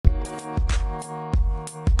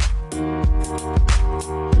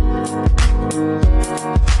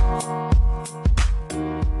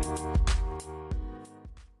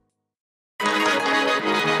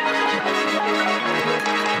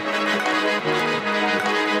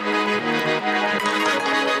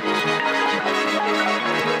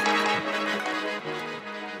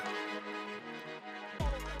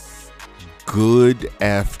Good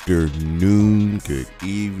afternoon, good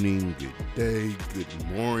evening, good day, good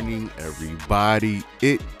morning, everybody.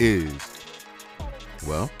 It's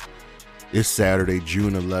Saturday,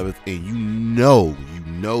 June 11th, and you know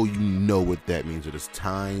what that means. It is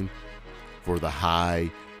time for the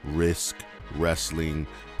High Risk Wrestling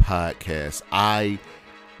Podcast. I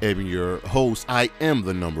am your host. I am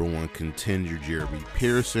the number one contender, Jeremy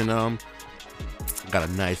Pearson. Got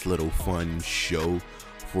a nice little fun show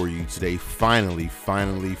for you today. Finally,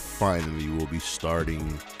 we'll be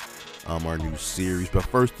starting our new series. But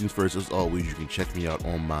first things first, as always, you can check me out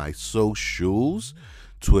on my socials.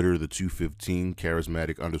 Twitter, the 215,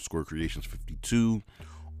 charismatic_creations52.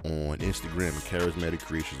 On Instagram, Charismatic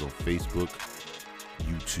Creations on Facebook,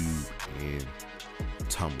 YouTube, and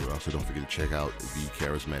Tumblr. Also, don't forget to check out the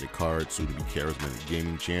Charismatic Card, soon to be Charismatic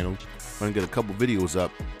Gaming channel. I'm going to get a couple videos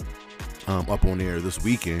up on there this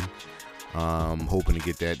weekend. Hoping to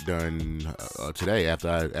get that done today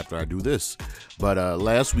after I do this. But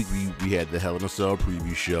last week we had the Hell in a Cell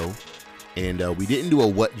preview show, and we didn't do a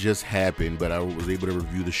What Just Happened, but I was able to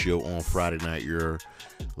review the show on Friday night,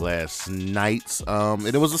 last night, and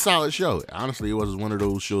it was a solid show. Honestly, it was one of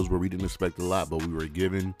those shows where we didn't expect a lot, but we were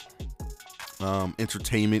given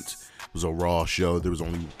entertainment. It was a Raw show. There was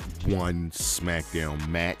only one SmackDown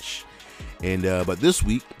match. And but this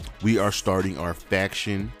week we are starting our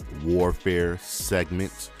faction warfare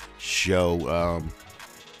segment show.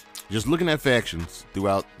 Just looking at factions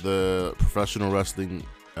throughout the professional wrestling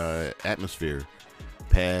atmosphere,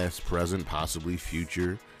 past, present, possibly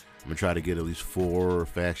future. I'm gonna try to get at least 4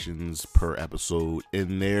 factions per episode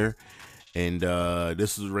in there. And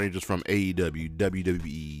this ranges from AEW,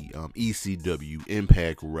 WWE, ECW,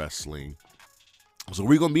 Impact Wrestling. So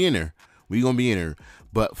we're gonna be in there.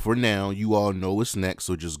 But for now, you all know what's next,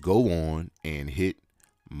 so just go on and hit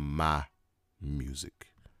my music.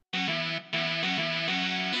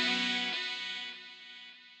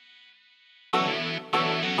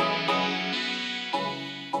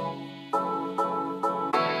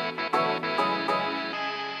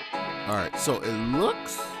 Alright, so it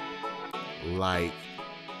looks like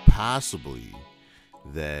possibly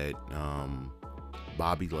that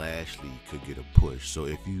Bobby Lashley could get a push. So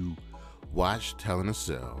if you watched Hell in a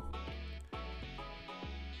Cell,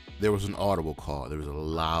 there was an audible call. There was a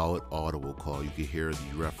loud audible call. You could hear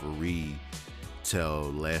the referee tell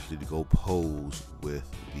Lashley to go pose with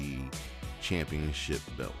the championship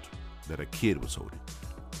belt that a kid was holding.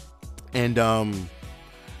 And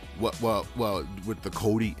well, with the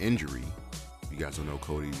Cody injury, you guys don't know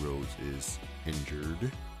Cody Rhodes is injured.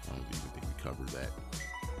 I don't even think we covered that.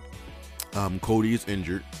 Cody is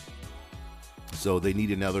injured. So they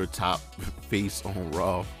need another top face on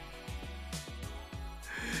Raw.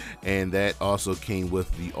 And that also came with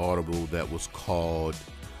the audible that was called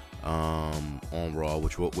on Raw,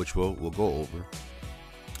 which we'll go over.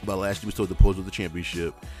 But Lashley was told to pose with the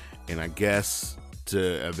championship, and I guess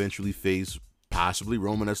to eventually face possibly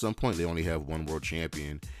Roman at some point. They only have one world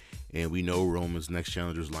champion, and we know Roman's next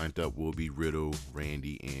challengers lined up will be Riddle,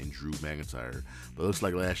 Randy, and Drew McIntyre. But it looks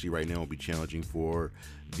like Lashley right now will be challenging for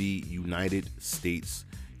the United States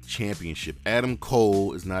Championship. Adam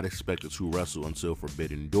Cole is not expected to wrestle until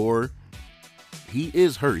Forbidden Door. He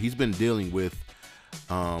is hurt. He's been dealing with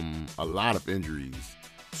a lot of injuries.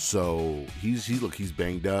 So he's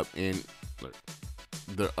banged up. And look,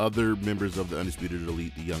 the other members of the Undisputed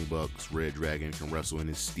Elite, the Young Bucks, Red Dragon, can wrestle in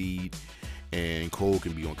his steed. And Cole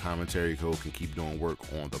can be on commentary. Cole can keep doing work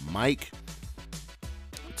on the mic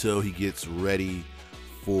till he gets ready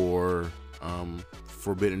for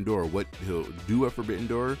Forbidden Door. What he'll do at Forbidden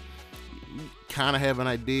Door, kind of have an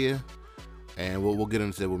idea, and we'll get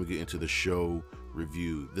into that when we get into the show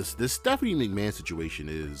review. This Stephanie McMahon situation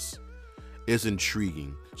is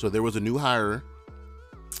intriguing. So there was a new hire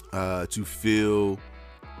to fill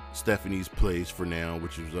Stephanie's place for now,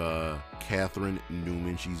 which is Catherine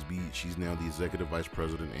Newman. She's now the executive vice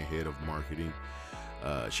president and head of marketing.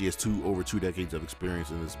 She has over 2 decades of experience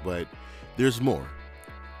in this, but there's more.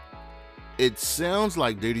 It sounds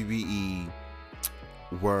like WWE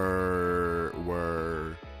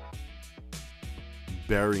were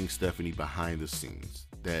burying Stephanie behind the scenes,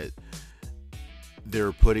 that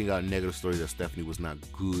they're putting out negative stories that Stephanie was not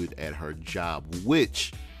good at her job,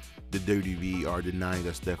 which the WWE are denying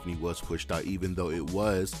that Stephanie was pushed out, even though it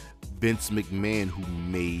was Vince McMahon who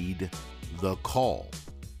made the call.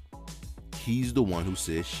 He's the one who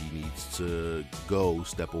says she needs to go,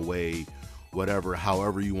 step away, whatever,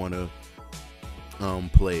 however you want to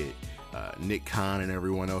play it. Nick Khan and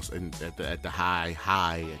everyone else at the high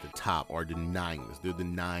at the top are denying this. They're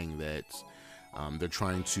denying that they're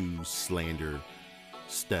trying to slander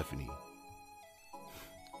Stephanie.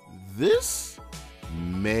 this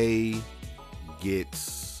may get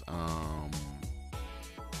a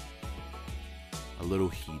little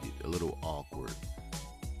heated, a little awkward.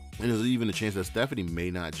 And there's even a chance that Stephanie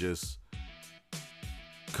may not just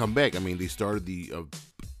come back. I mean, they started the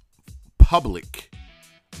public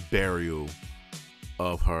burial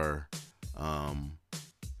of her.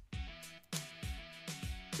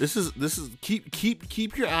 This is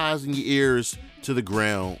keep your eyes and your ears to the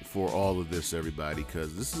ground for all of this, everybody,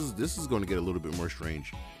 because this is going to get a little bit more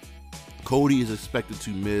strange. Cody is expected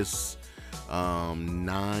to miss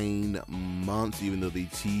 9 months, even though they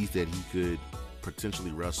teased that he could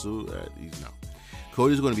potentially wrestle. He's not.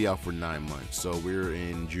 Cody's going to be out for 9 months. So we're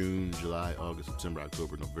in June, July, August, September,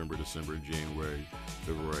 October, November, December, January,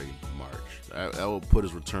 February, March. That will put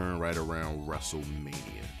his return right around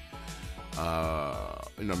WrestleMania.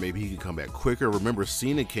 Maybe he can come back quicker. Remember,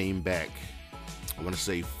 Cena came back, I want to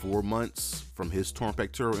say 4 months from his torn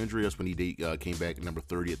pectoral injury. That's when he came back at number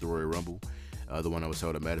 30 at the Royal Rumble, the one that was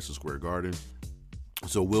held at Madison Square Garden.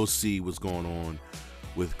 So we'll see what's going on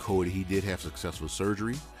with Cody. He did have successful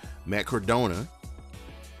surgery. Matt Cardona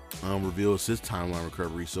reveals his timeline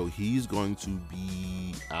recovery, so he's going to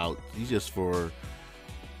be out. He's just for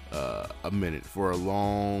a minute, for a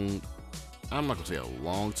long. I'm not gonna say a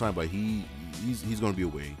long time, but he's gonna be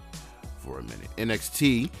away for a minute.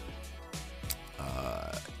 NXT,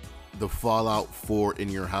 the Fallout 4 In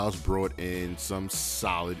Your House brought in some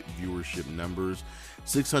solid viewership numbers.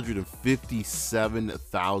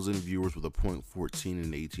 657,000 viewers with a .14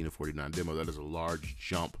 and 18-49 demo. That is a large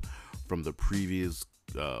jump from the previous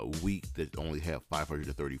week that only had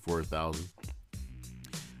 534,000.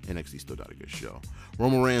 NXT still got a good show.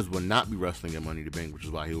 Roman Reigns will not be wrestling at Money in the Bank, which is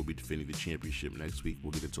why he will be defending the championship next week. We'll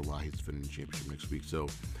get into why he's defending the championship next week. So,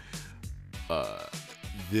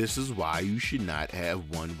 this is why you should not have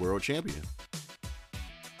one world champion.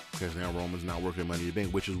 Because now Roman's not working at Money in the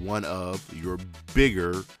Bank, which is one of your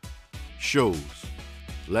bigger shows.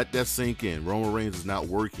 Let that sink in. Roman Reigns is not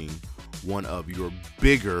working one of your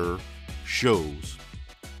bigger shows.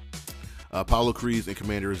 Apollo Creeds and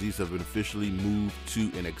Commander Aziz have been officially moved to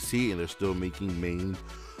NXT, and they're still making main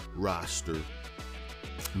roster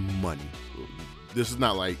money. This is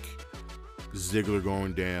not like Ziggler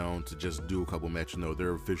going down to just do a couple matches. No,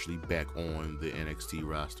 they're officially back on the NXT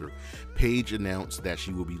roster. Paige announced that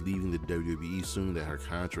she will be leaving the WWE soon, that her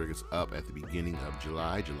contract is up at the beginning of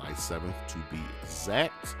July 7th to be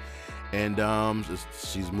exact. And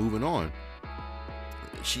she's moving on.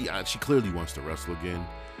 She clearly wants to wrestle again.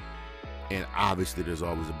 And obviously, there's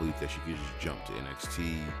always a belief that she could just jump to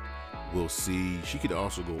NXT. We'll see. She could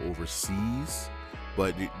also go overseas,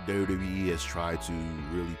 but WWE has tried to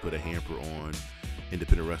really put a hamper on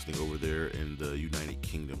independent wrestling over there in the United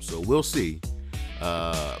Kingdom. So we'll see.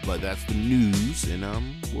 But that's the news, and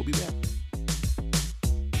we'll be back.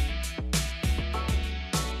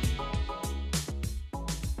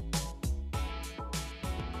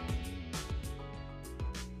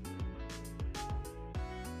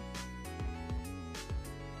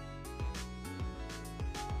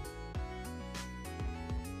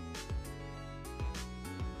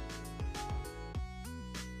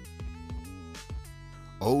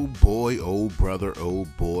 Oh boy, oh brother, oh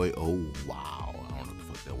boy, oh wow. I don't know what the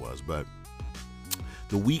fuck that was, but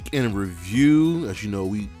the weekend review, as you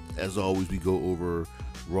know, as always, we go over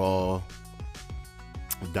Raw,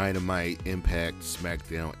 Dynamite, Impact,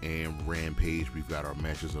 SmackDown, and Rampage. We've got our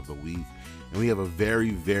matches of the week, and we have a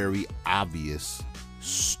very, very obvious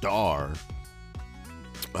star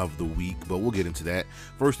of the week, but we'll get into that.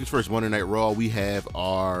 First things first, Monday Night Raw, we have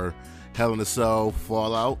our Hell in a Cell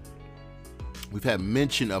Fallout. We've had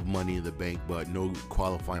mention of Money in the Bank, but no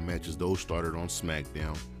qualifying matches. Those started on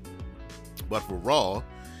SmackDown. But for Raw,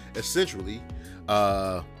 essentially,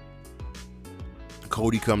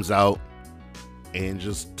 Cody comes out and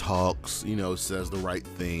just talks, says the right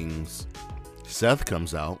things. Seth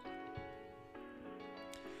comes out,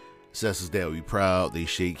 says his dad will be proud. They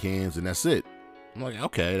shake hands, and that's it. I'm like,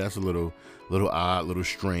 okay, that's a little odd, little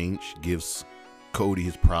strange. Gives Cody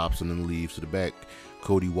his props and then leaves to the back.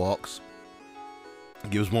 Cody walks.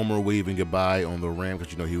 Gives one more waving goodbye on the ramp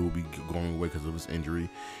because he will be going away because of his injury.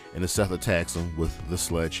 And then Seth attacks him with the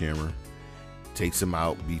sledgehammer, takes him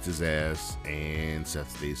out, beats his ass, and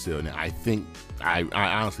Seth stays still. Now, I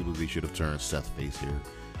honestly believe they should have turned Seth face here.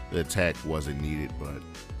 The attack wasn't needed, but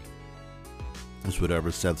it's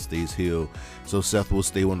whatever. Seth stays heel. So Seth will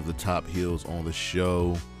stay one of the top heels on the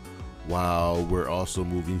show while we're also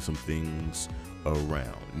moving some things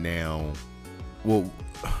around. Now,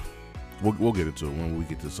 We'll get into it when we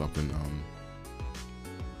get to something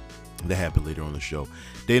that happened later on the show.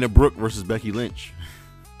 Dana Brooke versus Becky Lynch.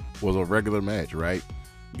 was a regular match, right?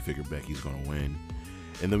 You figure Becky's gonna win.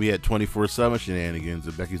 And then we had 24/7 shenanigans,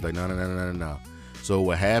 and Becky's like, no. So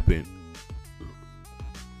what happened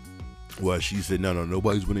was she said, no,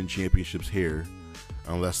 nobody's winning championships here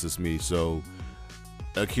unless it's me. So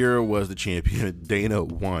Akira was the champion, Dana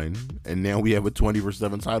won, and now we have a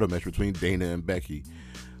 24/7 title match between Dana and Becky,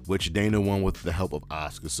 which Dana won with the help of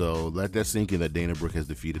Asuka. So let that sink in that Dana Brooke has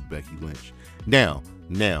defeated Becky Lynch. Now,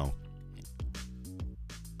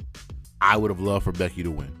 I would have loved for Becky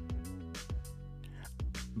to win.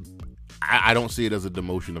 I don't see it as a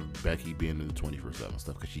demotion of Becky being in the 24/7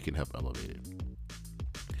 stuff because she can help elevate it.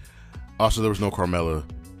 Also, there was no Carmella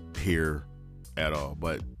here at all,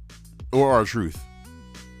 or R-Truth.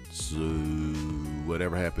 So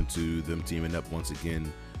whatever happened to them teaming up once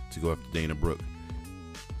again to go after Dana Brooke?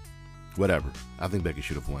 Whatever. I think Becky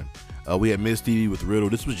should have won. We had Miz TV with Riddle.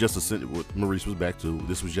 This was just what Maurice was back to.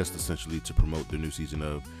 This was just essentially to promote the new season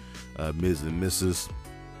of Miz and Mrs.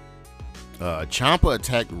 Ciampa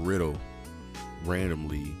attacked Riddle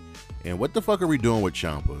randomly, and what the fuck are we doing with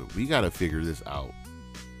Ciampa? We gotta figure this out,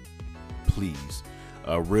 please.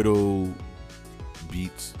 Riddle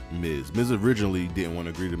beats Miz. Miz originally didn't want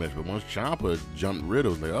to agree to the match, but once Ciampa jumped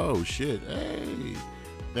Riddle, like, oh shit, hey,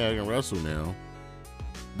 I can wrestle now.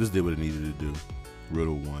 This did what it needed to do.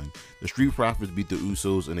 Riddle won. The Street Profits beat the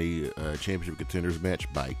Usos in a championship contenders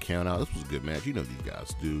match by countout. This was a good match. You know these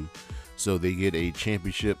guys do. So they get a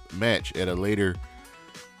championship match at a later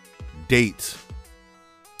date.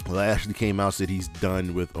 Lashley came out, said he's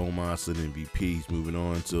done with Omos and MVP. He's moving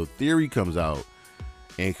on. So Theory comes out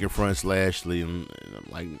and confronts Lashley, and I'm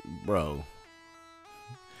like, bro.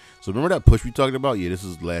 So remember that push we talked about? Yeah, this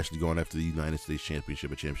is Lashley going after the United States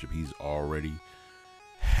Championship, a championship he's already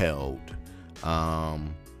held.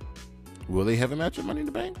 Will they have a match at Money in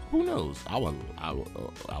the Bank? Who knows? I would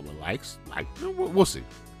like we'll see.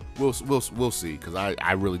 We'll see, because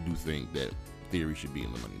I really do think that Theory should be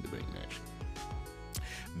in the Money in the Bank match.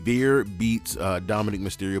 Veer beats Dominic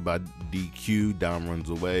Mysterio by DQ. Dom runs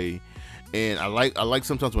away, and I like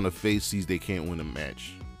sometimes when a face sees they can't win a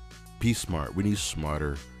match. Be smart. We need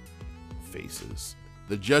smarter faces.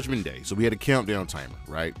 The Judgment Day. So we had a countdown timer,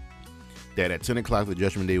 right? That at 10 o'clock, the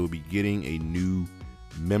Judgment Day will be getting a new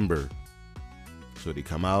member. So they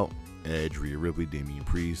come out, Edge, Rhea Ripley, Damian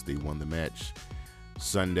Priest. They won the match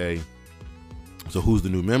Sunday. So who's the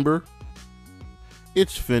new member?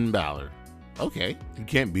 It's Finn Balor. Okay, you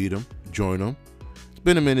can't beat him. Join him. It's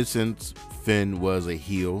been a minute since Finn was a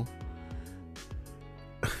heel.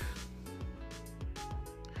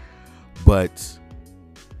 But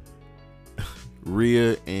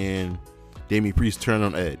Rhea and Damian Priest turn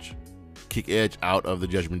on Edge. Kick Edge out of the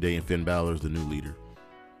Judgment Day, and Finn Balor is the new leader.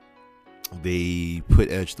 They put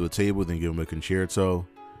Edge to a table, then give him a concerto.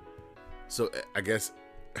 So I guess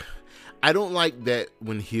I don't like that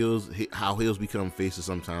when how heels become faces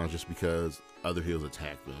sometimes just because other heels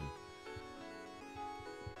attack them.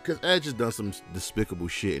 Because Edge has done some despicable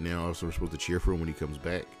shit, and now also we're supposed to cheer for him when he comes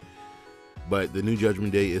back. But the new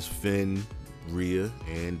Judgment Day is Finn, Rhea,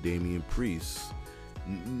 and Damian Priest.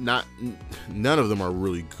 None of them are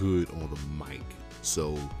really good on the mic,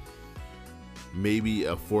 so maybe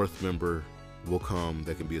a fourth member will come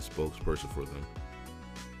that can be a spokesperson for them.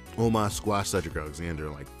 Omos squash Cedric Alexander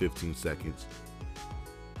in like 15 seconds,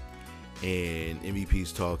 and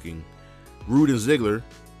MVP's talking. Rude and Ziggler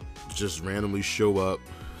just randomly show up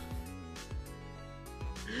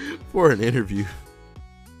for an interview.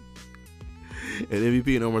 And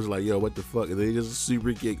MVP and Omos are like, yo, what the fuck? And they just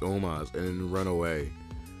super kick Omos and then run away.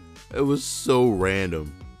 It was so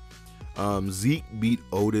random. Zeke beat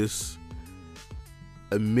Otis,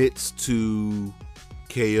 admits to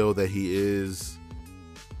KO that he is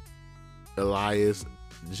Elias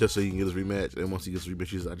just so he can get his rematch. And once he gets his rematch,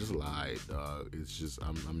 he's like, I just lied, dog. It's just,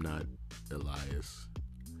 I'm not Elias.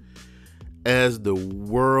 As the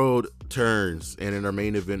world turns, and in our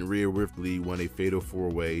main event, Rhea Ripley won a fatal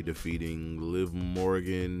 4-way, defeating Liv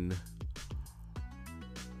Morgan,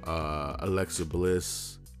 Alexa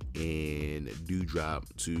Bliss, and Doudrop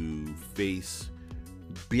to face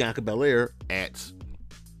Bianca Belair at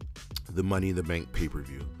the Money in the Bank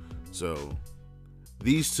pay-per-view. So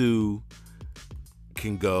these two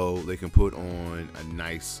can go. They can put on a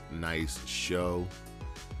nice show.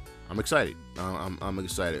 I'm excited. I'm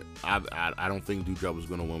excited. I don't think Doudrop is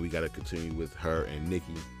going to win. We got to continue with her and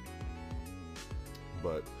Nikki.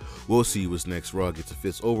 But we'll see what's next. Raw gets a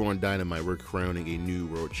fist over on Dynamite. We're crowning a new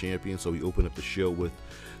world champion. So we open up the show with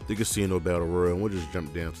the Casino Battle Royal. And we'll just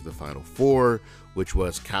jump down to the final four, which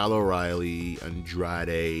was Kyle O'Reilly,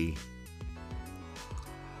 Andrade,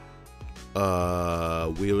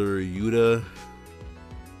 Wheeler Yuta,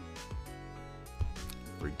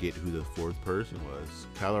 forget who the fourth person was.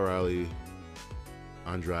 Kyle O'Reilly,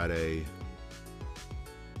 Andrade,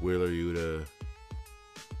 Wheeler Yuta.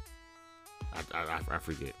 I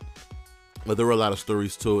forget. But there were a lot of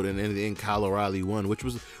stories to it, and in the end, Kyle O'Reilly won, which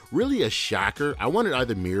was really a shocker. I wanted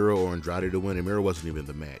either Miro or Andrade to win, and Miro wasn't even in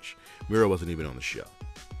the match. Miro wasn't even on the show.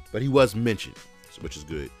 But he was mentioned, which is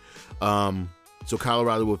good. So Kyle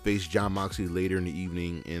O'Reilly will face Jon Moxley later in the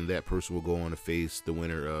evening, and that person will go on to face the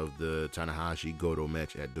winner of the Tanahashi Goto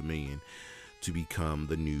match at Dominion to become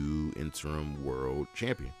the new interim world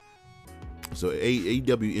champion. So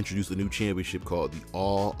AEW introduced a new championship called the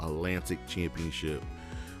All Atlantic Championship,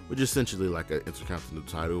 which is essentially like an intercontinental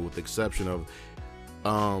title, with the exception of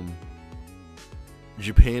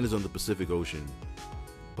Japan is on the Pacific Ocean,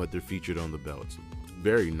 but they're featured on the belt. It's a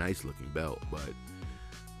very nice looking belt, but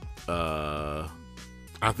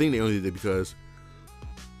I think they only did it because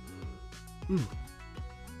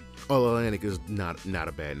All Atlantic is not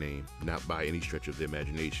a bad name, not by any stretch of the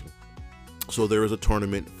imagination. So there was a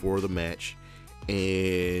tournament for the match,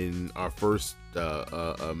 and our first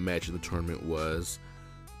match in the tournament was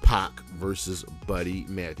Pac versus Buddy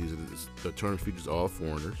Matthews. The tournament features all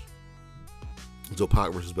foreigners. So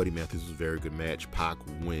Pac versus Buddy Matthews was a very good match. Pac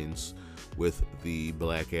wins with the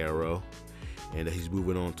Black Arrow, and he's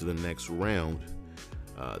moving on to the next round.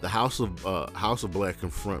 The House of Black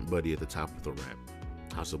confront Buddy at the top of the ramp.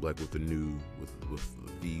 House of Black with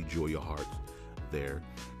the Joy Your Heart there.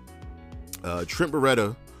 Trent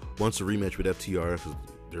Beretta wants a rematch with FTR because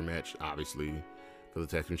their match, obviously, for the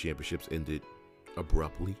Tag Team Championships ended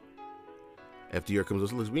abruptly. FTR comes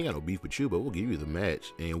up and says, "We ain't got no beef with you, but we'll give you the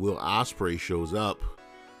match." And Will Ospreay shows up,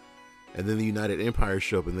 and then the United Empire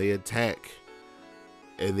show up, and they attack,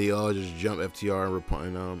 and they all just jump FTR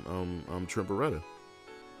and Trent Beretta.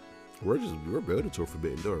 We're building to a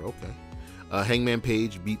Forbidden Door, okay. Hangman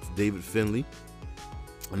Page beats David Finlay,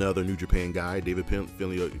 another New Japan guy. David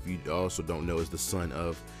Finlay, if you also don't know, is the son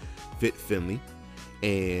of Fit Finlay.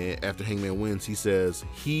 And after Hangman wins, he says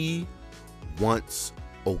he wants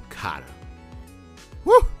Okada.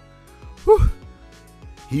 Woo! Woo!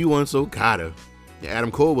 He wants Okada. And Adam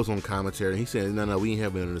Cole was on commentary, and he said, no, we ain't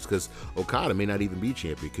having this because Okada may not even be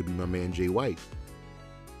champion. It could be my man Jay White.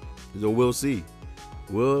 So we'll see.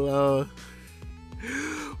 We'll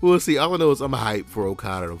see. All I know is I'm hyped for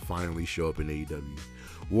Okada to finally show up in AEW.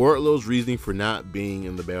 Wardlow's reasoning for not being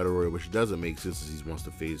in the Battle Royal, which doesn't make sense, as he wants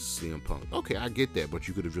to face CM Punk. Okay, I get that, but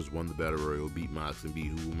you could have just won the Battle Royal, beat Mox, and beat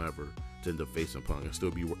whomever to end up facing Punk and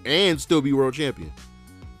still be world champion.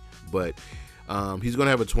 But he's gonna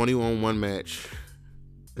have a 20-on-1 match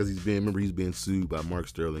because he's being sued by Mark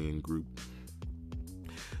Sterling and group.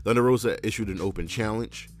 Thunder Rosa issued an open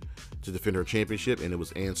challenge to defend her championship, and it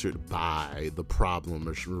was answered by the Problem,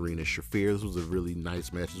 Marina Shafir. This was a really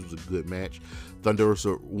nice match. This was a good match. Thunder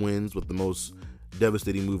Rosa wins with the most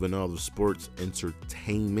devastating move in all of sports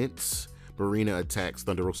entertainment. Marina attacks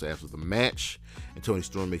Thunder Rosa after the match, and Toni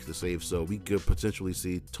Storm makes the save. So we could potentially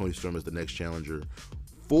see Toni Storm as the next challenger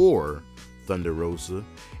for Thunder Rosa.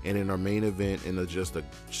 And in our main event, in just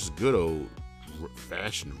good old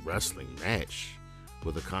fashioned wrestling match,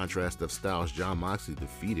 with a contrast of styles, Jon Moxley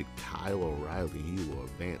defeated Kyle O'Reilly. He will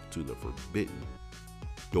advance to the Forbidden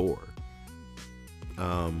Door.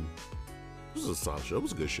 This was a solid show. It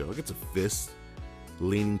was a good show. It gets a fist,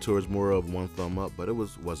 leaning towards more of one thumb up, but it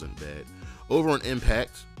wasn't bad. Over on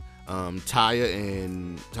Impact,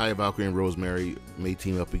 Taya Valkyrie and Rosemary may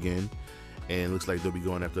team up again, and looks like they'll be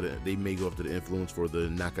going after they may go after the Influence for the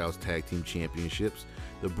Knockouts Tag Team Championships.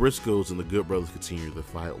 The Briscoes and the Good Brothers continue to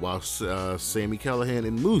fight, while Sami Callihan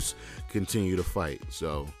and Moose continue to fight.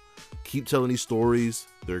 So keep telling these stories.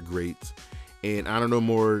 They're great. And I don't know,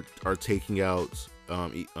 more are taking out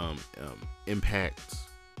Impact,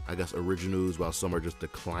 I guess, originals, while some are just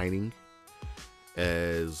declining,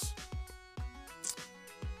 as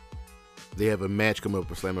they have a match coming up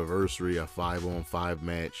for Slammiversary, a 5-on-5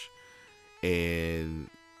 match, and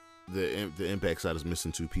the Impact side is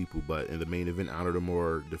missing 2 people, but in the main event, Honor No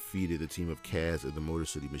More defeated the team of Kaz and the Motor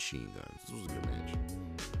City Machine Guns. This was a good match.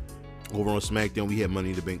 Over on SmackDown, we had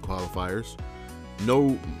Money in the Bank qualifiers.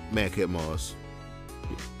 No Madcap Moss.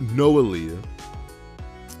 No Aaliyah.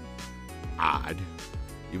 Odd.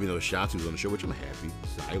 Even though Shotzi was on the show, which I'm happy.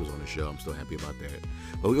 I was on the show. I'm still happy about that.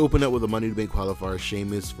 But we opened up with a Money in the Bank qualifier,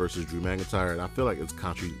 Sheamus versus Drew McIntyre, and I feel like it's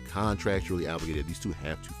contractually obligated. These two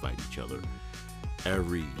have to fight each other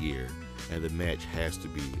every year, and the match has to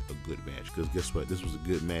be a good match, because guess what, this was a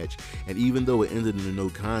good match. And even though it ended in a no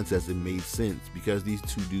contest, it made sense because these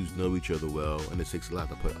two dudes know each other well, and it takes a lot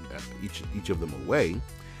to put each of them away.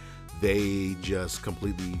 They just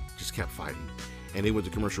completely kept fighting, and they went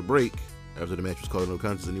to commercial break, after the match was called no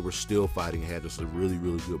contest, and they were still fighting and had just a really,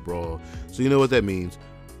 really good brawl. So you know what that means.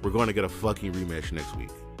 We're going to get a fucking rematch next week.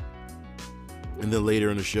 And then later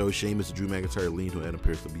in the show, Sheamus and Drew McIntyre leaned on Adam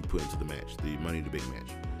Pearce to be put into the match, the Money in the Bank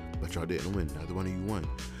match. But y'all didn't win. Neither one of you won.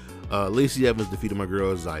 Lacey Evans defeated my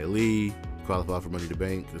girl Xia Li, qualified for Money in the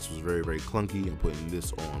Bank. This was very, very clunky. I'm putting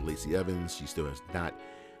this on Lacey Evans. She still has not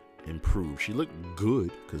improved. She looked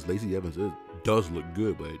good, because Lacey Evans does look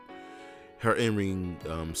good, but her in-ring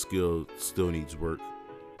skill still needs work.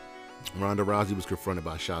 Ronda Rousey was confronted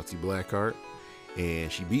by Shotzi Blackheart,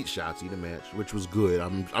 and she beat Shotzi in the match, which was good.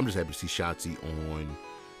 I'm just happy to see Shotzi on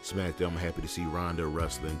SmackDown. I'm happy to see Ronda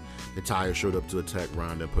wrestling. Natalya showed up to attack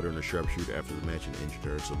Ronda and put her in a sharpshooter after the match and injured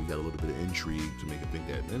her, so we got a little bit of intrigue to make it think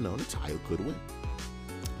that, Natalya could win.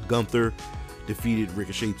 Gunther defeated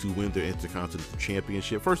Ricochet to win their Intercontinental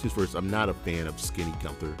Championship. First things first, I'm not a fan of skinny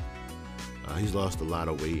Gunther. He's lost a lot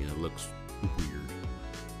of weight and it looks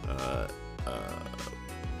weird.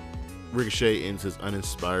 Ricochet ends his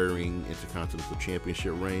uninspiring Intercontinental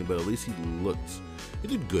Championship reign, but at least he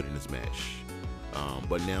did good in this match.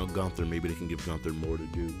 But now Gunther, maybe they can give Gunther more to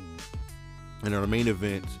do. In our main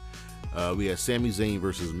event, we have Sami Zayn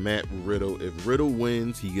versus Matt Riddle. If Riddle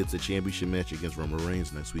wins, he gets a championship match against Roman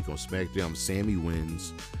Reigns next week on SmackDown. Sami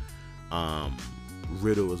wins.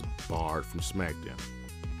 Riddle is barred from SmackDown.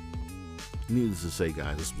 Needless to say,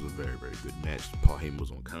 guys, this was a very, very good match. Paul Heyman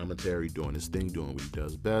was on commentary, doing his thing, doing what he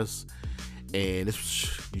does best. And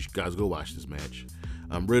you guys go watch this match.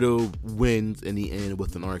 Riddle wins in the end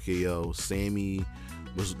with an RKO. Sami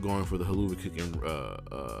was going for the haluva kick, and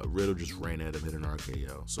Riddle just ran at him, hit an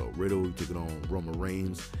RKO. So Riddle taking on Roman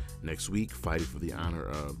Reigns next week, fighting for the honor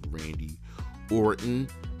of Randy Orton.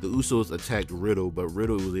 The Usos attacked Riddle, but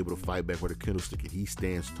Riddle was able to fight back with a candlestick, and he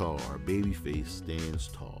stands tall. Our babyface stands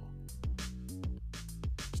tall.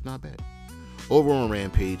 It's not bad. Over on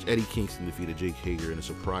Rampage, Eddie Kingston defeated Jake Hager in a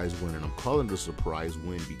surprise win, and I'm calling it a surprise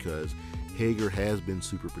win because Hager has been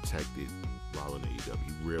super protected while in AEW.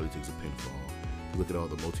 He rarely takes a pinfall. You look at all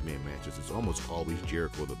the multi-man matches, it's almost always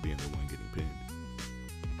Jericho that being the one getting pinned.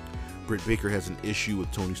 Britt Baker has an issue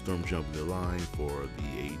with Toni Storm jumping the line for the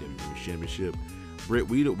AEW Women's Championship. Britt,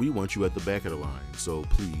 we want you at the back of the line, so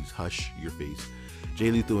please hush your face. Jay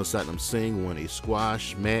Lethal and Satnam Singh won a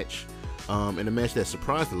squash match, in a match that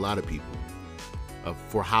surprised a lot of people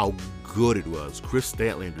for how good it was. Chris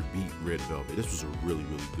Statlander beat Red Velvet. This was a really,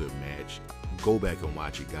 really good match. Go back and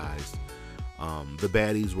watch it, guys. The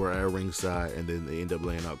baddies were at ringside, and then they end up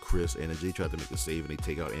laying out Chris. Anna Jay tried to make the save, and they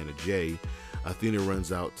take out Anna Jay. Athena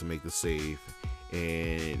runs out to make the save,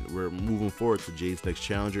 and we're moving forward to Jay's next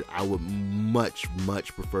challenger. I would much,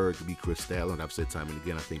 much prefer it to be Chris Statlander. I've said time and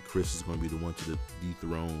again, I think Chris is going to be the one to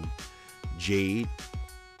dethrone Jade.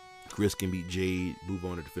 Chris can beat Jade, move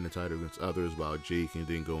on to defend the title against others, while Jade can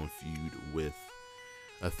then go and feud with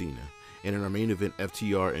Athena. And in our main event,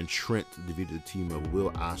 FTR and Trent defeated the team of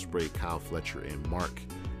Will Ospreay, Kyle Fletcher, and Mark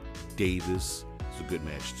Davis. It's a good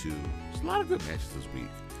match too. There's a lot of good matches this week.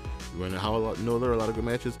 You want to know there are a lot of good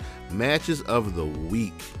matches? Matches of the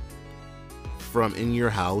week from In Your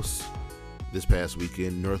House this past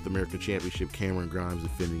weekend. North American Championship, Cameron Grimes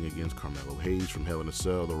defending against Carmelo Hayes. From Hell in a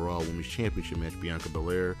Cell, the Raw Women's Championship match, Bianca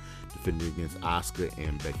Belair defending against Asuka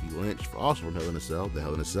and Becky Lynch. Also from Hell in a Cell, the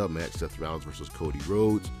Hell in a Cell match, Seth Rollins versus Cody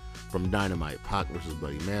Rhodes. From Dynamite, Pac versus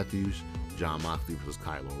Buddy Matthews, Jon Moxley versus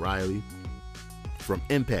Kyle O'Reilly. From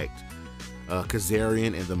Impact,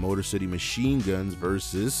 Kazarian and the Motor City Machine Guns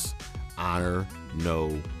versus Honor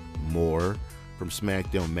No More. From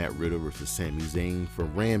SmackDown, Matt Riddle versus Sami Zayn.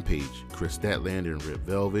 From Rampage, Chris Statlander and Red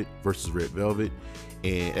Velvet versus Red Velvet.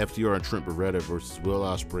 And FTR and Trent Beretta versus Will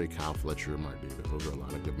Ospreay, Kyle Fletcher, and Mark Davis. Those are a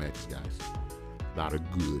lot of good matches, guys. A lot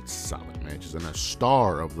of good, solid matches. And a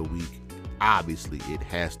star of the week, obviously, it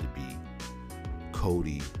has to be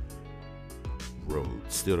Cody Rhodes.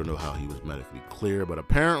 Still don't know how he was medically clear, but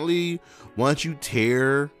apparently, once you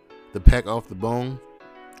tear the pec off the bone,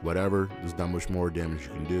 whatever, there's not much more damage you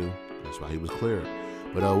can do. That's why he was clear.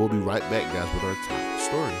 But we'll be right back, guys, with our top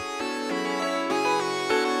story.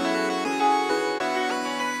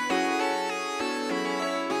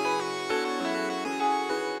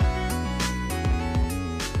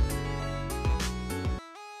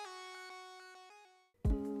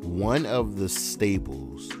 One of the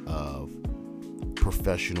staples of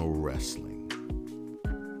professional wrestling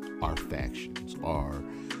are factions, are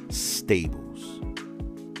stables.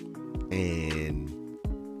 And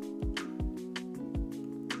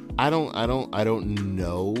I don't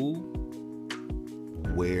know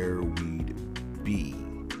where we'd be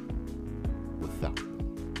without them.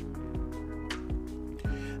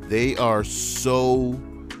 They are so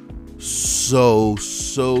so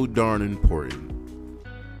darn important.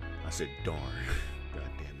 I said darn. God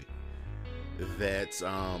damn it. That's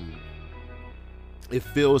it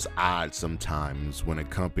feels odd sometimes when a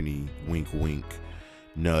company, wink wink,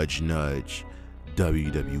 nudge nudge,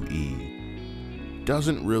 WWE,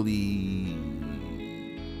 doesn't really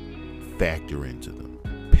factor into them,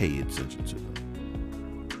 pay attention to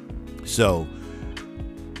them. So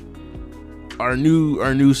our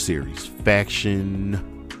new series, Faction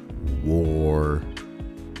Warfare,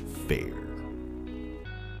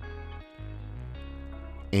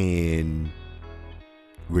 and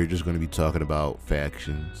we're just going to be talking about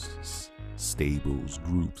factions, stables,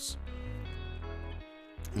 groups,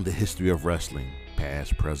 the history of wrestling,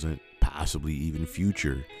 past, present, possibly even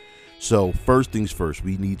future. So first things first,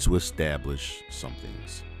 we need to establish some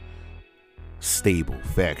things. Stable,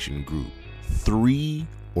 faction, group, 3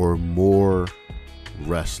 or more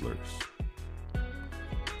wrestlers.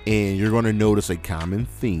 And you're going to notice a common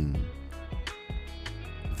theme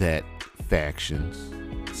that factions,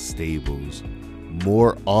 stables,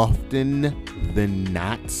 more often than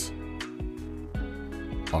not,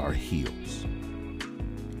 are heels.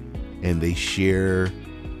 And they share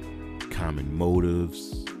common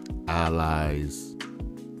motives, allies,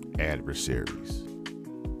 adversaries.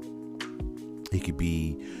 It could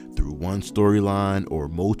be through one storyline or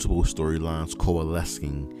multiple storylines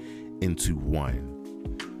coalescing into one.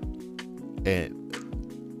 And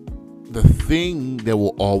the thing that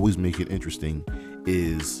will always make it interesting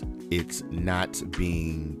is it's not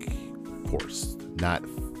being forced, not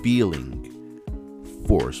feeling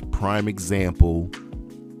forced. Prime example,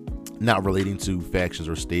 not relating to factions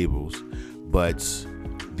or stables, but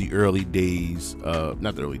the early days,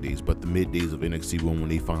 not the early days, but the mid days of NXT when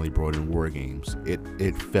they finally brought in War Games,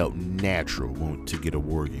 it felt natural to get a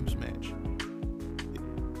War Games match.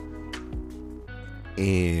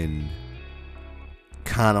 And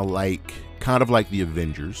kind of like the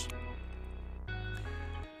Avengers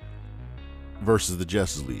versus the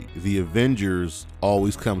Justice League. The Avengers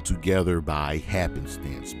always come together by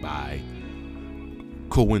happenstance, by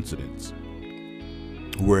coincidence,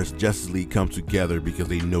 whereas Justice League comes together because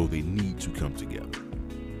they know they need to come together.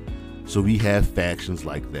 So we have factions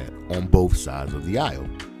like that on both sides of the aisle.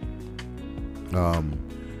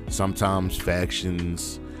 Sometimes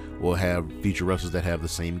factions will have feature wrestlers that have the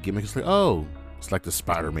same gimmick. It's like, oh, it's like the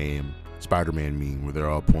Spider-Man meme where they're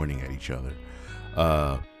all pointing at each other.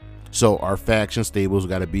 So our faction stables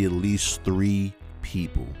got to be at least 3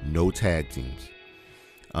 people, no tag teams.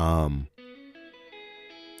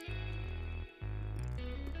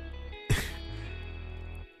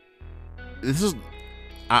 This is,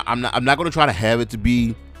 I'm not going to try to have it to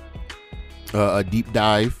be a deep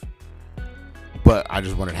dive, but I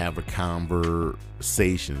just want to have a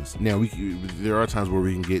conversations. Now there are times where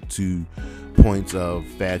we can get to points of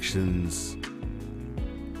factions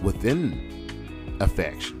within a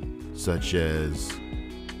faction, such as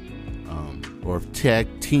or tag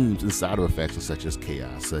teams inside of a faction, such as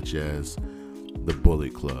Chaos, such as the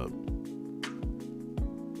Bullet Club.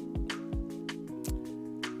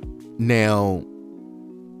 Now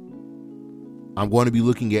I'm going to be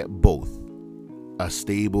looking at both a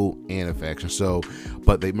stable and a faction. So,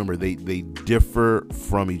 but they differ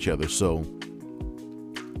from each other. So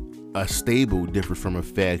a stable differs from a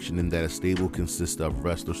faction in that a stable consists of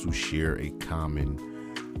wrestlers who share a common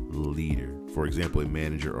leader. For example, a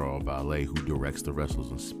manager or a valet who directs the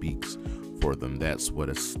wrestlers and speaks for them. That's what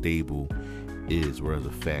a stable is, whereas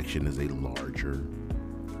a faction is a larger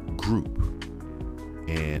group.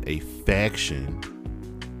 And a faction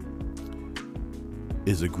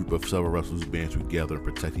is a group of several wrestlers who band together and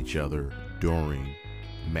protect each other during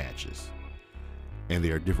matches. And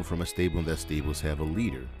they are different from a stable in that stables have a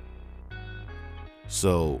leader.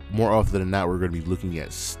 So more often than not, we're going to be looking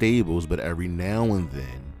at stables, but every now and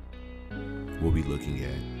then we'll be looking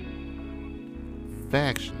at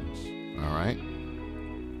factions. All right.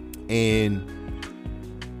 And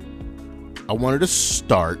I wanted to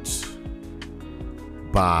start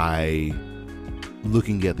by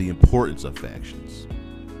looking at the importance of factions.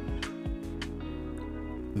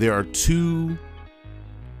 There are 2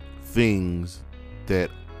 things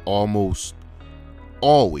that almost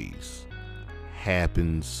always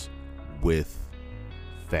happens with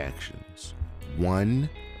factions. 1,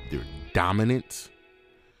 they're dominant.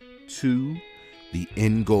 2, the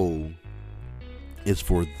end goal is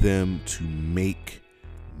for them to make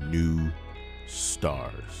new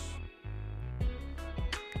stars.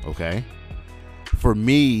 Okay? For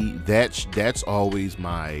me, that's always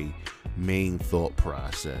my main thought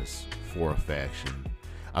process for a faction.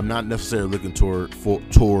 I'm not necessarily looking towards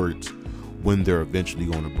when they're eventually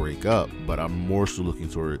going to break up, but I'm more so looking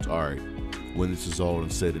towards, all right, when this is all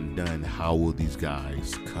said and done, how will these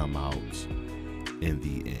guys come out in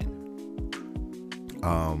the end?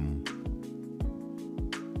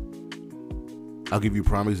 I'll give you a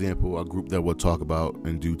prime example. A group that we'll talk about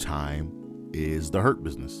in due time is the Hurt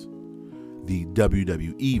Business, the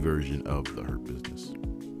WWE version of the Hurt Business.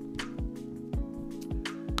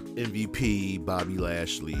 MVP, Bobby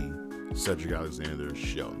Lashley, Cedric Alexander,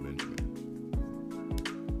 Shelton Benjamin.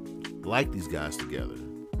 Like these guys together.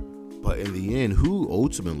 But in the end, who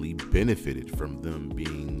ultimately benefited from them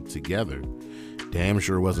being together? Damn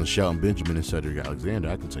sure it wasn't Shelton Benjamin and Cedric Alexander.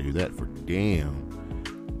 I can tell you that for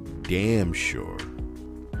damn sure.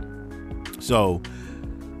 So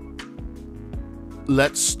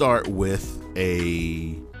let's start with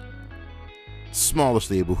a smaller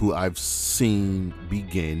stable who I've seen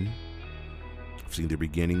begin. I've seen their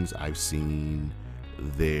beginnings. I've seen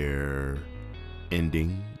their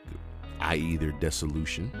ending, i.e. their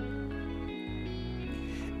dissolution.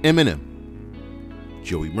 Eminem,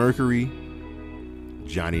 Joey Mercury,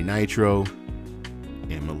 Johnny Nitro,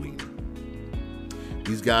 and Melina.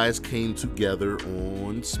 These guys came together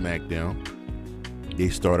on SmackDown. They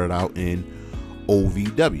started out in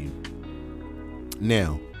OVW.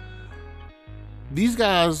 Now, these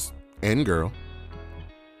guys and girl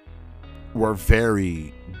were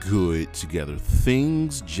very good together.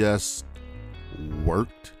 Things just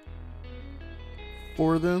worked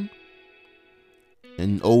for them.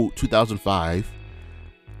 In 2005,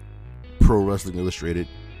 Pro Wrestling Illustrated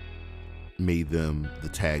made them the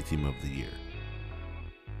tag team of the year.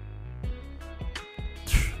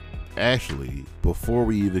 Actually, before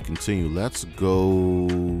we even continue, let's go.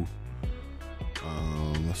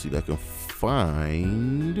 Let's see if I can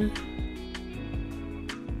find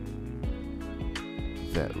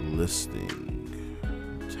that listing.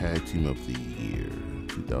 Tag team of the year,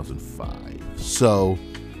 2005. So,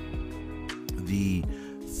 the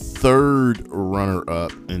third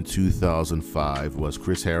runner-up in 2005 was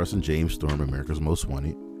Chris Harrison, James Storm, America's Most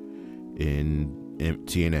Wanted in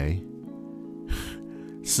TNA.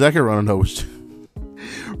 Second runner-up was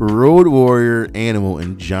Road Warrior, Animal,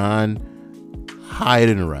 and John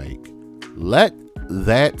Heidenreich. Let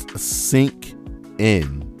that sink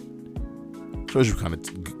in. Shows you kind of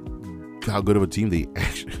how good of a team they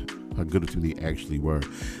actually were.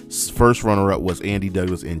 First runner-up was Andy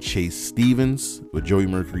Douglas and Chase Stevens, with Joey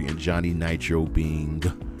Mercury and Johnny Nitro being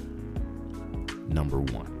number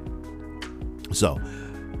one. So,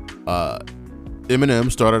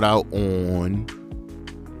 Eminem started out on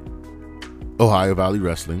Ohio Valley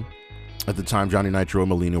Wrestling. At the time, Johnny Nitro and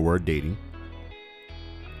Melina were dating.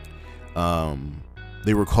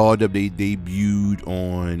 They were called up. They debuted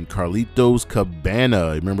on Carlitos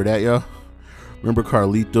Cabana. Remember that, y'all? Remember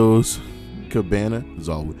Carlitos Cabana? It's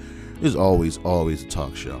always a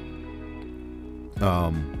talk show.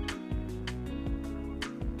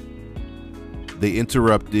 They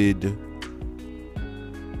interrupted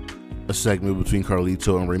a segment between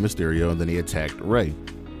Carlito and Rey Mysterio, and then they attacked Rey.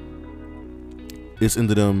 This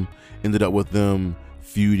ended up with them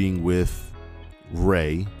feuding with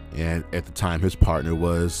Rey, and at the time his partner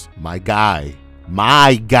was my guy,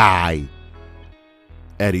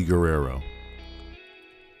 Eddie Guerrero.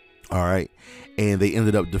 All right, and they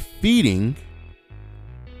ended up defeating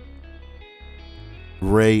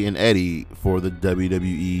Rey and Eddie for the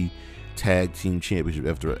WWE Tag Team Championship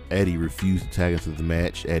after Eddie refused to tag into the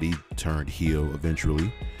match. Eddie turned heel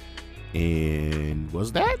eventually. And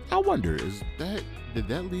was that, I wonder, did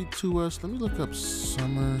that lead to us? Let me look up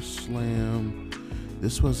SummerSlam.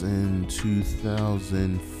 This was in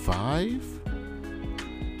 2005?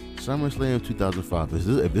 SummerSlam 2005.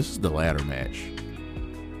 If this is the ladder match.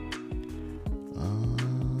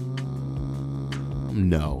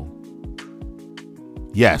 No.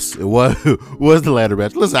 Yes, it was the ladder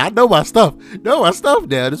match. Listen, I know my stuff. Now.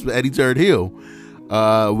 This was Eddie turned heel,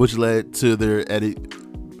 which led to their Eddie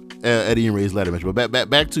and Rey's ladder match. But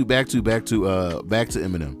back to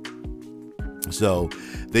Eminem. So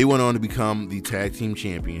they went on to become the tag team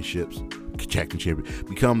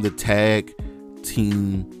become the tag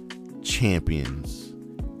team champions,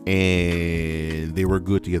 and they were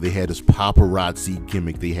good together. They had this paparazzi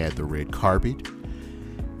gimmick. They had the red carpet.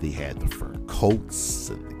 They had the fur coats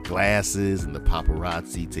and the glasses and the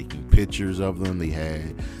paparazzi taking pictures of them. They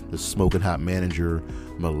had the smoking hot manager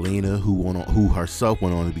Melina, who herself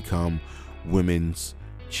went on to become women's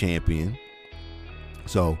champion.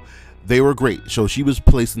 So they were great. So she was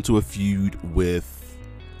placed into a feud with,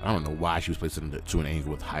 I don't know why she was placed into an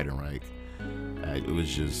angle with Heidenreich. It was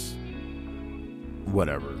just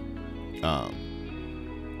whatever.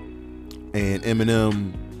 and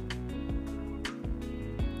Eminem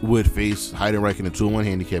would face Heidenreich in a 2-on-1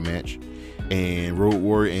 handicap match, and Road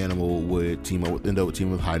Warrior Animal would end up with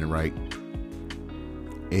Heidenreich,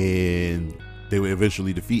 and they would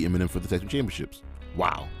eventually defeat Eminem for the tag team championships.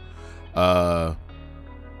 Wow.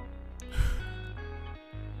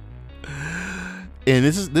 And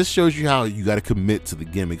this shows you how you got to commit to the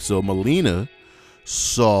gimmick. So Melina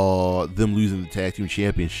saw them losing the tag team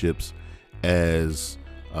championships as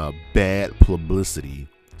bad publicity,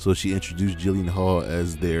 so she introduced Jillian Hall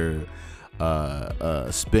as their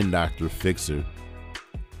spin doctor fixer,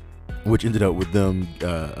 which ended up with them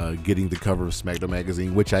getting the cover of SmackDown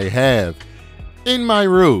magazine, which I have in my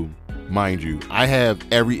room, mind you. I have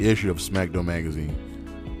every issue of SmackDown magazine.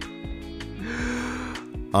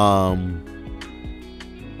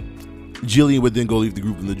 Jillian would then go leave the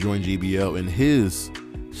group and join JBL in his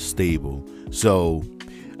stable. So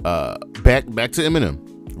back to Eminem,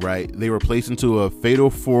 right? They were placed into a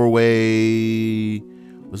fatal 4-way.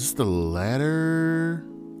 Was this the ladder?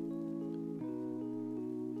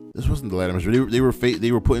 This wasn't the ladder match.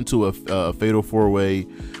 They were put into a fatal 4-way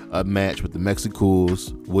match with the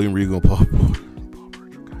Mexicools, William Regal, and Paul Burchill.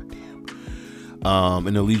 Goddamn.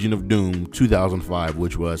 In the Legion of Doom 2005,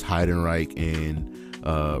 which was Heidenreich and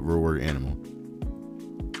Road Warrior Animal.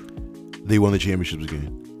 They won the championships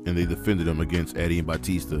again, and they defended them against Eddie and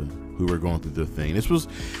Batista, who were going through their thing. This was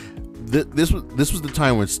the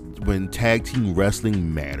time when tag team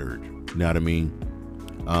wrestling mattered. You know what I mean?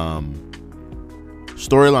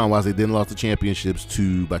 Storyline wise, they then lost the championships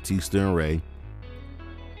to Batista and Ray,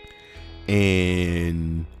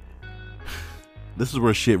 and this is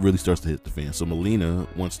where shit really starts to hit the fan. So Melina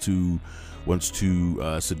wants to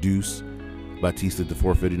seduce Batista to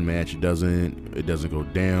forfeiting the match. It doesn't go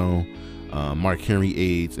down. Mark Henry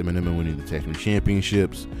aids Eminem in winning the tag team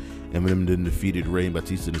championships. Eminem then defeated Ray and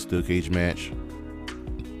Batista in a steel cage match,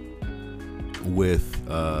 with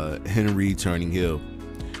Henry turning heel.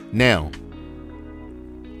 Now,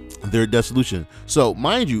 their dissolution. So,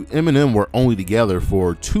 mind you, Eminem were only together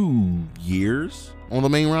for 2 years on the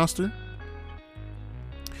main roster.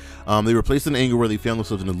 They were placed in an angle where they found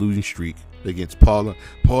themselves in a losing streak against Paul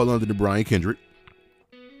London and Brian Kendrick,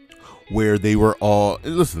 where they were all,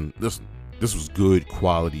 listen, this was good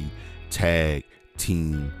quality tag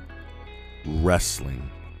team wrestling,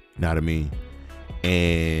 know what I mean?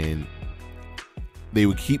 And they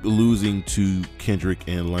would keep losing to Kendrick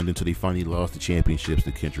and London until they finally lost the championships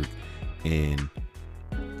to Kendrick and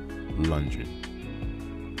London.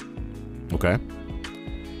 Okay.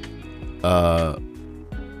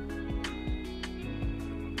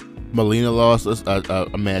 Melina lost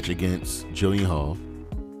a match against Jillian Hall,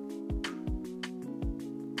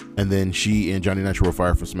 and then she and Johnny Nitro were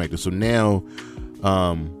fired for SmackDown. So now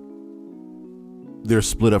they're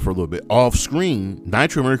split up for a little bit. Off screen,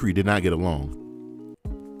 Nitro and Mercury did not get along,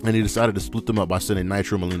 and they decided to split them up by sending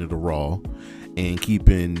Nitro and Melina to Raw and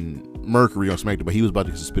keeping Mercury on SmackDown, but he was about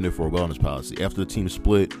to get suspended for a wellness policy. After the team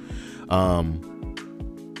split,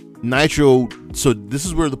 Nitro, so this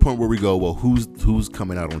is where the point where we go, well, who's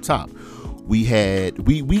coming out on top? We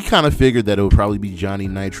kind of figured that it would probably be Johnny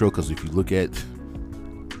Nitro, because if you look at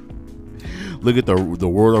the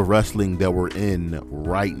world of wrestling that we're in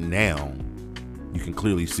right now, you can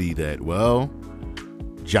clearly see that, well,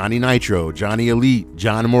 Johnny Nitro, Johnny Elite,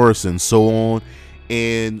 John Morrison, so on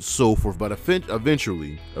and so forth. But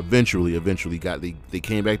eventually they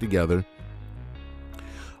came back together.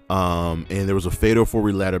 And there was a fatal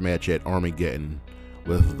 4-way ladder match at Armageddon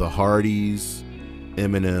with the Hardys,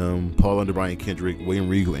 Eminem, Paul London, Brian Kendrick, William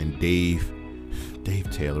Regal, and Dave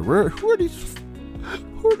Taylor. Who are these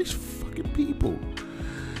fucking people?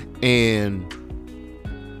 And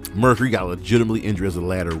Mercury got legitimately injured as the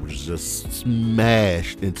ladder was just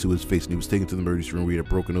smashed into his face, and he was taken to the emergency room where he had a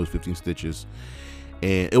broken nose, 15 stitches,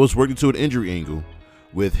 and it was worked into an injury angle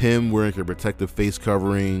with him wearing a protective face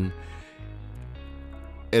covering.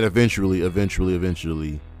 And eventually,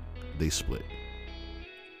 they split.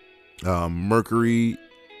 Mercury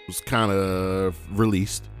was kind of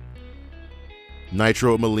released.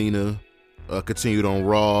 Nitro and Melina continued on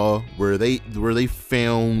Raw, where they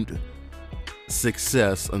found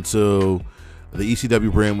success until the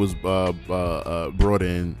ECW brand was brought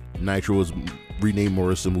in. Nitro was renamed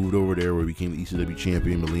Morrison, moved over there, where he became the ECW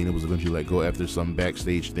champion. Melina was eventually let go after some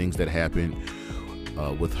backstage things that happened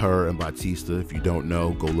with her and Batista. If you don't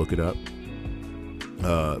know, go look it up.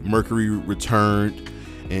 Mercury returned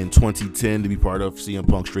in 2010 to be part of CM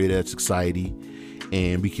Punk Straight Edge Society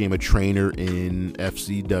and became a trainer in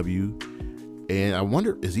FCW. And I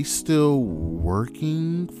wonder, is he still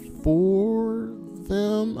working for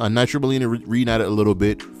them. Nitro Molina reunited a little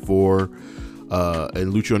bit for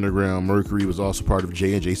and Lucha Underground. Mercury was also part of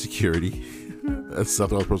J&J Security. That's South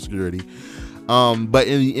Pro Security. But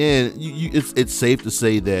in the end, it's safe to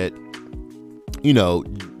say that, you know,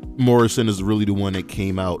 Morrison is really the one that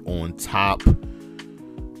came out on top.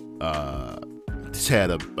 Just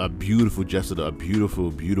had a beautiful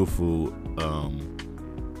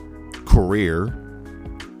career.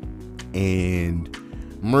 And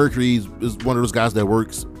Mercury is one of those guys that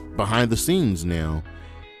works behind the scenes now,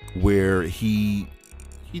 where he,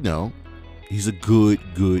 you know, he's a good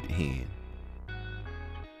hand.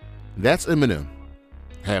 That's Eminem.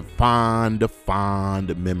 Have fond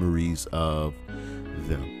memories of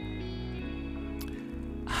them.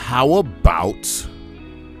 How about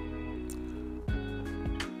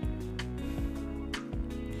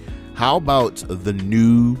the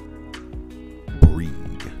New Breed?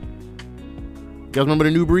 You guys remember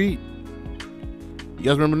the New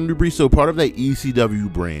Breed? So part of that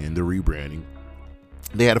ECW brand, the rebranding,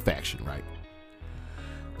 they had a faction, right?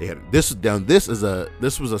 They had this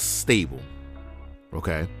was a stable,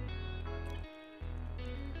 okay?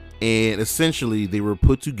 And essentially they were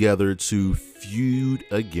put together to feud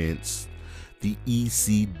against the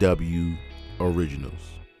ECW originals.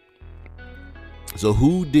 So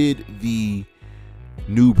who did the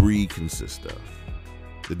New Breed consist of?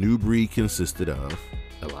 The New Breed consisted of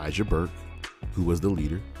Elijah Burke, who was the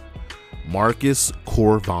leader, Marcus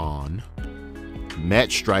Corvan,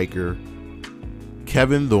 Matt Striker,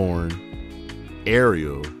 Kevin Thorne,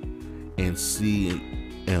 Ariel, and CM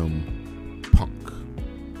Punk.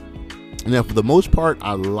 Now, for the most part,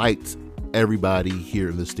 I liked everybody here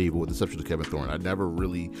in the stable, with the exception of Kevin Thorne. I never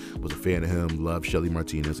really was a fan of him. Loved Shelly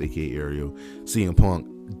Martinez, aka Ariel. CM Punk,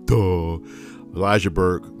 duh. Elijah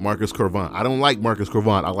Burke, Marcus Corvan. I don't like Marcus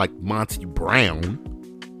Corvan. I like Monty Brown,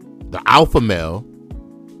 the Alpha Male,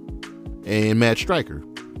 and Matt Striker.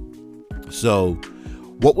 So,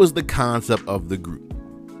 what was the concept of the group?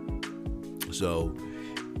 So,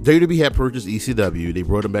 WWE had purchased ECW. They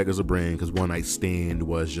brought them back as a brand because One Night Stand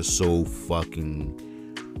was just so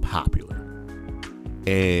fucking popular.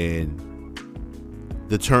 And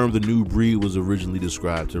the term the New Breed was originally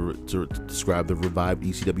described to describe the revived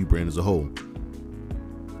ECW brand as a whole.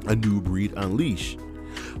 A New Breed Unleashed.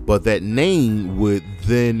 But that name would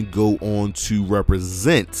then go on to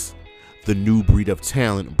represent the new breed of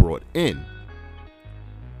talent brought in.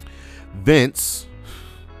 Vince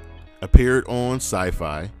appeared on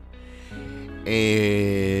Sci-Fi,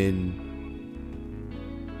 and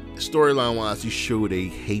storyline wise, he showed a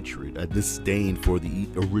hatred, a disdain for the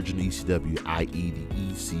original ECW, i.e. the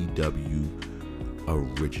ECW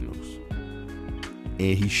originals.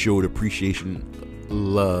 And he showed appreciation,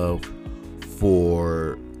 love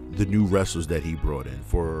for the new wrestlers that he brought in,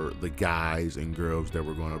 for the guys and girls that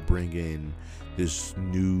were going to bring in this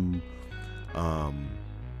new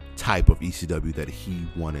type of ECW that he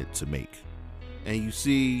wanted to make. And you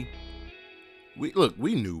see,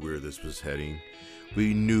 we knew where this was heading.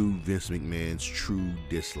 We knew Vince McMahon's true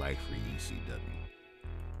dislike for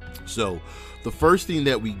ECW. So the first thing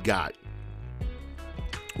that we got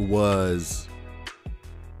was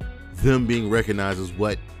them being recognized as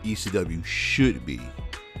what ECW should be.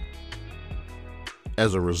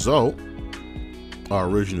 As a result, our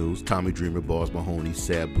originals, Tommy Dreamer, Balls Mahoney,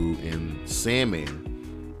 Sabu, and Sandman,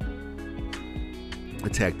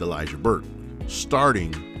 attacked Elijah Burke,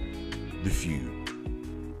 starting the feud.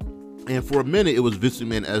 And for a minute, it was Vince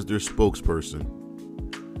McMahon as their spokesperson.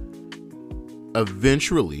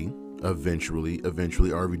 Eventually,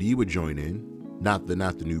 RVD would join in, not the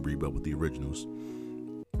New Breed, but with the originals.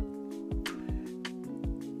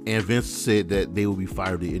 And Vince said that they will be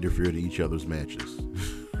fired to interfere in each other's matches.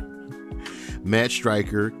 Matt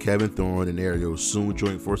Striker, Kevin Thorne, and Ariel soon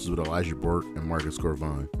joined forces with Elijah Burke and Marcus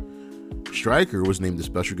Corvan. Striker was named the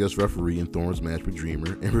special guest referee in Thorne's match with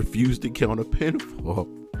Dreamer and refused to count a pinfall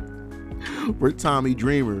for Tommy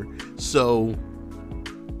Dreamer. So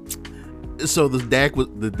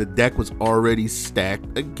the deck was already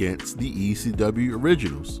stacked against the ECW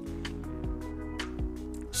originals.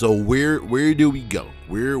 So where do we go?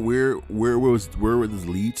 Where would this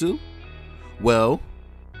lead to? Well,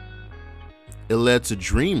 it led to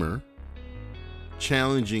Dreamer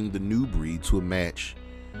challenging the New Breed to a match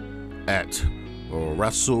at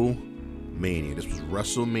WrestleMania. This was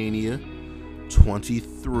WrestleMania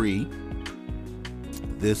 23.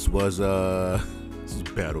 This was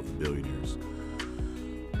Battle of the Billionaires.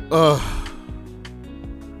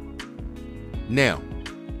 Now,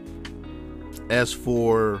 as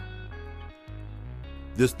for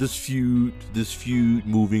this feud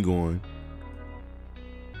moving on,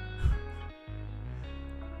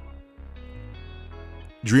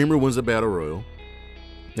 Dreamer wins a battle royal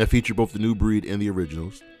that featured both the New Breed and the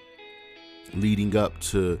Originals, leading up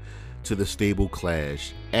to the stable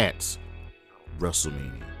clash at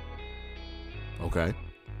WrestleMania. Okay?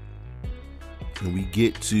 And we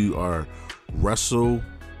get to our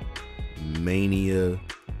WrestleMania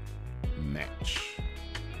match.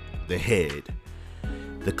 The head,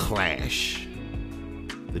 the clash,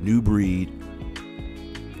 the New Breed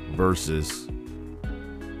versus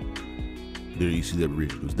the ECW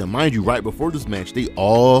Originals. Now, mind you, right before this match, they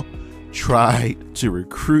all tried to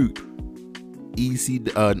recruit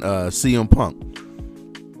CM Punk.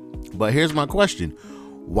 But here's my question.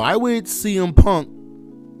 Why would CM Punk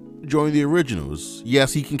join the Originals?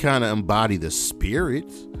 Yes, he can kind of embody the spirit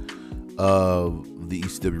of the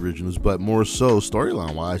ECW Originals, but more so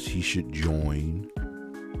storyline wise, he should join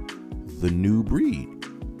the New Breed.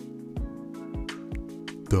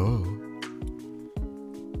 Duh.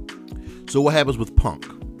 So what happens with Punk?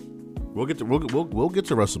 We'll get to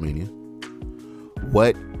WrestleMania.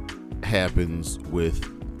 What happens with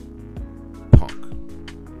Punk?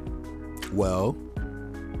 Well,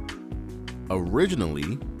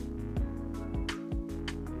 originally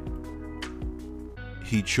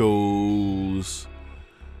he chose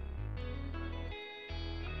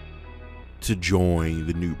to join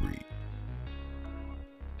the New Breed,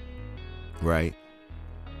 right?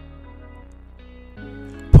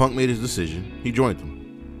 Punk made his decision. He joined them.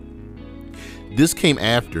 This came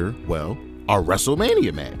after, well, our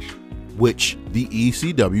WrestleMania match, which the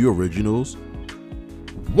ECW Originals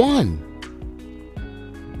won.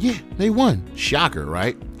 Yeah, they won. Shocker,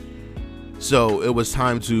 right? So it was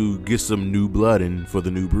time to get some new blood in for the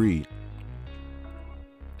New Breed.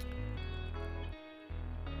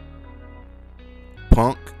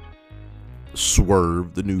 Punk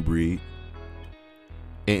swerved the New Breed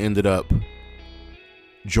and ended up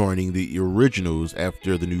joining the Originals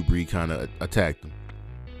after the New Breed kind of attacked them.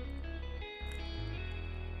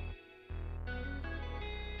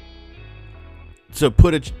 To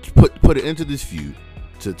put it into this feud,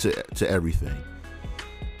 to everything.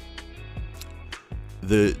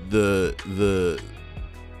 The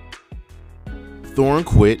Thorne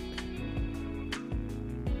quit.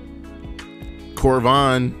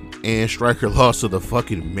 Corvan and Striker lost to the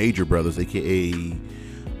fucking Major Brothers, aka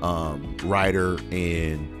Ryder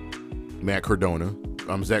and Matt Cardona.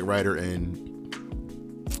 Zack Ryder and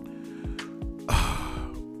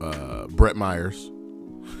Brett Myers,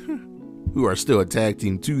 who are still a tag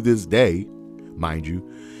team to this day, mind you.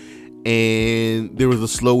 And there was a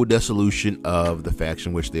slow dissolution of the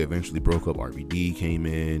faction, which they eventually broke up. RVD came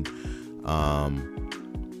in,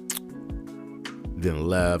 then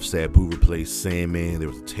left. Sabu replaced Sandman. There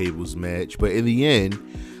was a tables match, but in the end,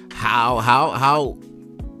 how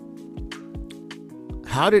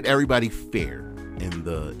did everybody fare in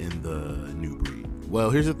the New Breed? Well,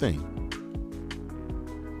 here's the thing.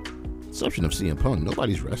 Exception of CM Punk,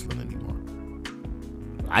 nobody's wrestling anymore.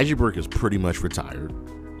 Eijsenberg is pretty much retired.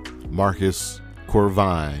 Marcus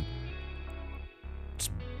Corvan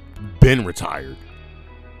been retired.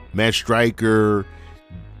 Matt Striker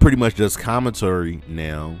pretty much does commentary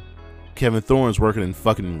now. Kevin Thorne's working in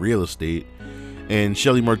fucking real estate, and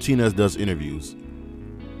Shelly Martinez does interviews.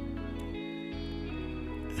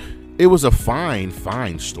 It was a fine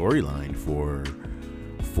storyline for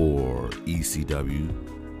ECW.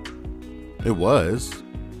 It was,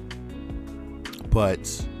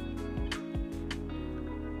 but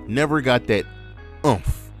never got that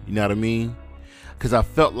oomph. You know what I mean? Because I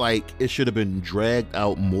felt like it should have been dragged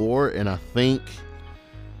out more, and I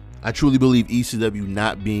truly believe ECW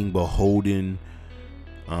not being beholden,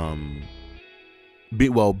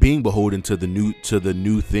 being beholden to the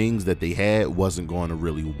new things that they had wasn't going to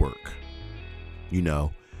really work. You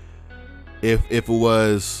know, if it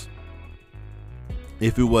was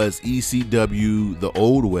ECW the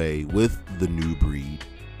old way with the New Breed,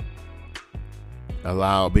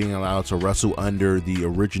 being allowed to wrestle under the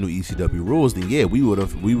original ECW rules, then yeah, we would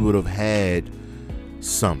have had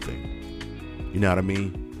something. You know what I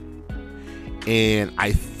mean? And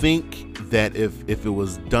I think that if it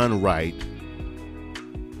was done right,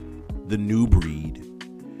 the New Breed,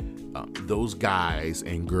 those guys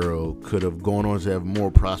and girl could have gone on to have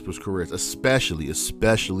more prosperous careers, especially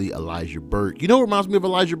Elijah Burke. You know what reminds me of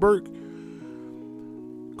Elijah Burke?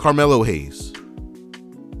 Carmelo Hayes.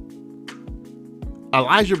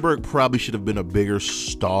 Elijah Burke probably should have been a bigger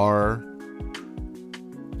star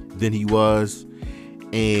than he was.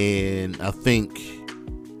 And I think,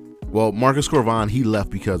 well, Marcus Corvan, he left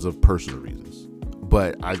because of personal reasons.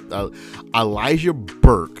 But Elijah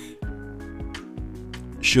Burke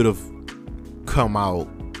should have come out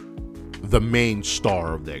the main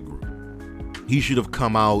star of that group. He should have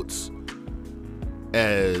come out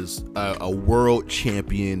as a world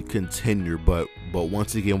champion contender, but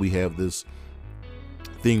once again we have this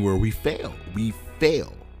thing where we fail,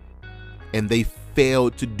 and they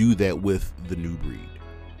failed to do that with the New Breed.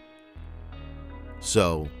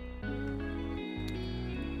 So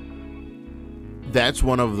that's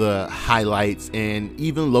one of the highlights and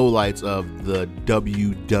even lowlights of the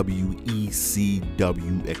WWECW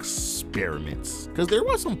experiments, because there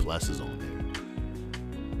were some pluses on there.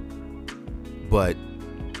 But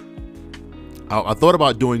I thought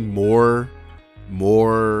about doing more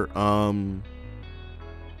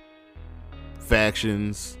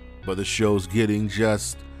factions, but the show's getting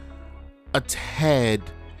just a tad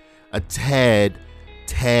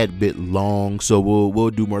bit long, so we'll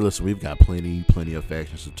do more. Listen, we've got plenty of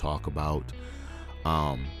factions to talk about,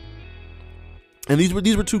 and these were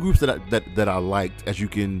two groups that I liked. As you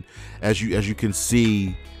can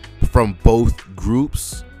see from both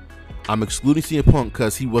groups, I'm excluding CM Punk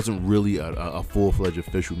because he wasn't really a full-fledged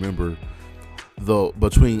official member. Though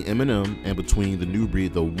between Eminem and between the New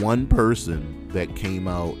Breed, the one person that came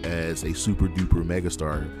out as a super duper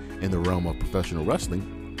megastar in the realm of professional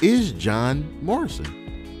wrestling is John Morrison.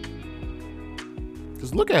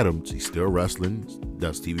 Just look at him; he's still wrestling,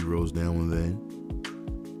 does TV roles now and then.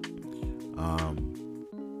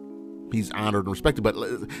 He's honored and respected, but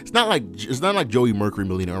it's not like Joey Mercury,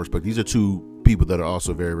 Melina unrespected. These are two people that are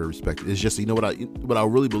also very, very respected. It's just, what I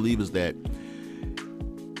really believe is that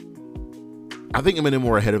I think Eminem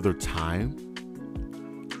were ahead of their time,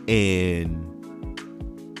 and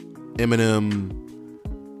Eminem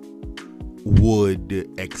would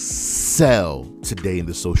excel today in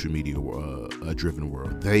the social media driven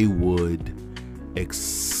world. They would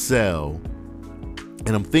excel, and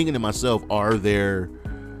I'm thinking to myself, are there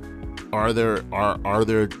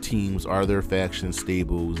teams, are there faction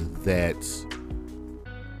stables that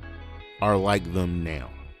are like them now,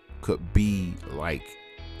 could be like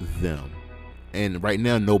them? And right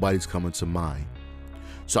now, nobody's coming to mind.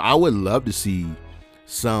 So I would love to see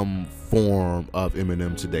some form of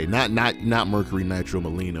Eminem today. Not Mercury, Nitro,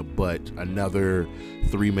 Melina, but another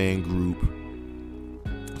 3-man group,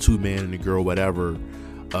 2-man and a girl, whatever,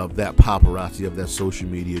 of that paparazzi, of that social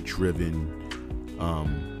media driven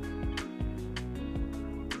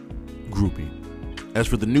grouping. As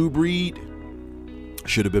for the New Breed,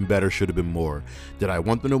 should have been better, should have been more. Did I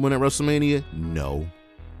want them to win at WrestleMania? No.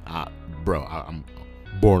 I'm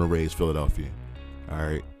born and raised Philadelphia. All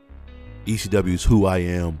right. ECW is who I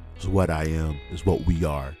am, is what I am, is what we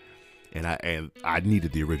are. And I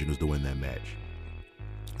needed the Originals to win that match.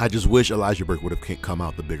 I just wish Elijah Burke would have come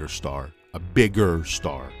out the bigger star. A bigger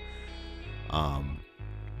star.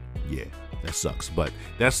 Yeah, that sucks. But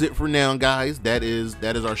that's it for now, guys. That is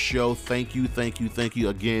our show. Thank you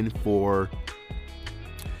again for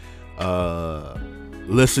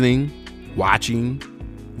listening, watching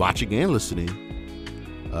and listening.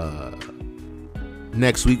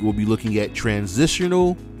 Next week we'll be looking at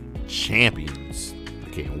transitional champions. I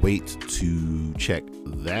can't wait to check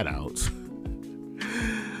that out.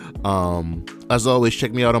 As always,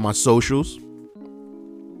 check me out on my socials.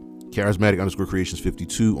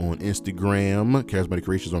 Charismatic_creations52 on Instagram, Charismatic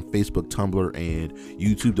Creations on Facebook, Tumblr, and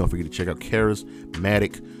YouTube. Don't forget to check out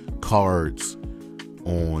Charismatic Cards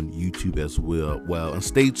on YouTube as well. And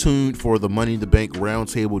stay tuned for the Money in the Bank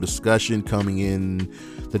roundtable discussion coming in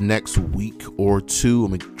the next week or two.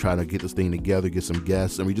 I'm gonna try to get this thing together, get some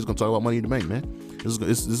guests, and we're just gonna talk about Money in the Bank, man.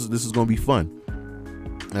 This is gonna be fun.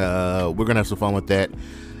 We're gonna have some fun with that.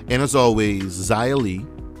 And as always, Xia Li,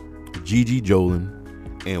 Gigi Jolin,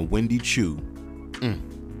 and Wendy Chu.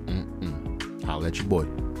 Holla at your boy.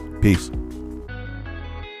 Peace.